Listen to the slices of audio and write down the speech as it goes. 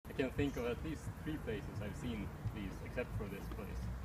can think of at least 3 places I've seen these, except for this place.